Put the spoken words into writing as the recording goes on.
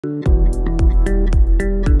Alors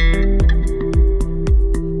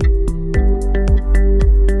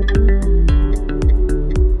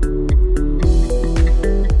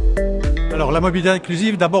la mobilité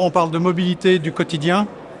inclusive, d'abord on parle de mobilité du quotidien,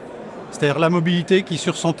 c'est-à-dire la mobilité qui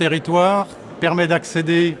sur son territoire permet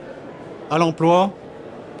d'accéder à l'emploi,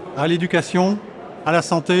 à l'éducation, à la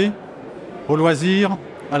santé, aux loisirs,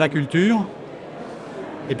 à la culture.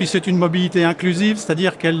 Et puis c'est une mobilité inclusive,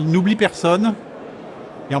 c'est-à-dire qu'elle n'oublie personne,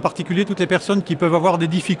 et en particulier toutes les personnes qui peuvent avoir des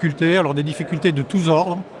difficultés, alors des difficultés de tous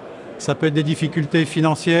ordres. Ça peut être des difficultés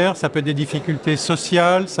financières, ça peut être des difficultés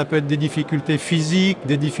sociales, ça peut être des difficultés physiques,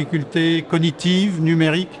 des difficultés cognitives,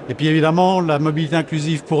 numériques. Et puis évidemment, la mobilité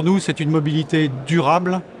inclusive pour nous, c'est une mobilité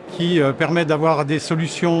durable qui permet d'avoir des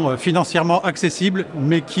solutions financièrement accessibles,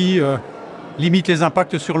 mais qui limite les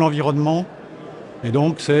impacts sur l'environnement. Et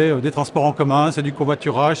donc c'est des transports en commun, c'est du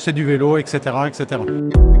covoiturage, c'est du vélo, etc., etc.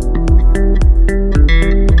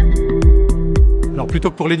 Alors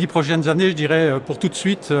plutôt que pour les 10 prochaines années, je dirais pour tout de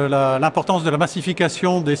suite l'importance de la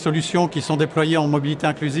massification des solutions qui sont déployées en mobilité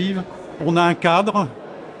inclusive. On a un cadre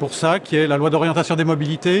pour ça qui est la loi d'orientation des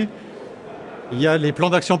mobilités. Il y a les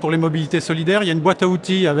plans d'action pour les mobilités solidaires. Il y a une boîte à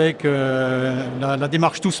outils avec la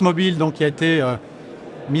démarche Tous Mobiles donc, qui a été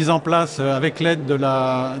mise en place avec l'aide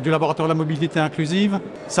du laboratoire de la mobilité inclusive.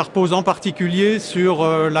 Ça repose en particulier sur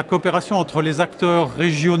la coopération entre les acteurs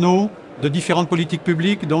régionaux de différentes politiques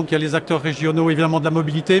publiques. Donc il y a les acteurs régionaux évidemment de la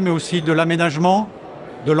mobilité, mais aussi de l'aménagement,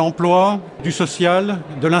 de l'emploi, du social,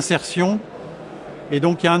 de l'insertion. Et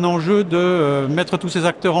donc il y a un enjeu de mettre tous ces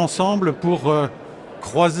acteurs ensemble pour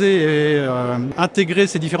croiser et intégrer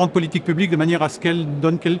ces différentes politiques publiques de manière à ce qu'elles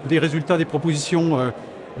donnent des résultats, des propositions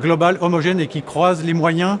globales, homogènes et qui croisent les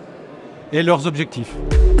moyens et leurs objectifs.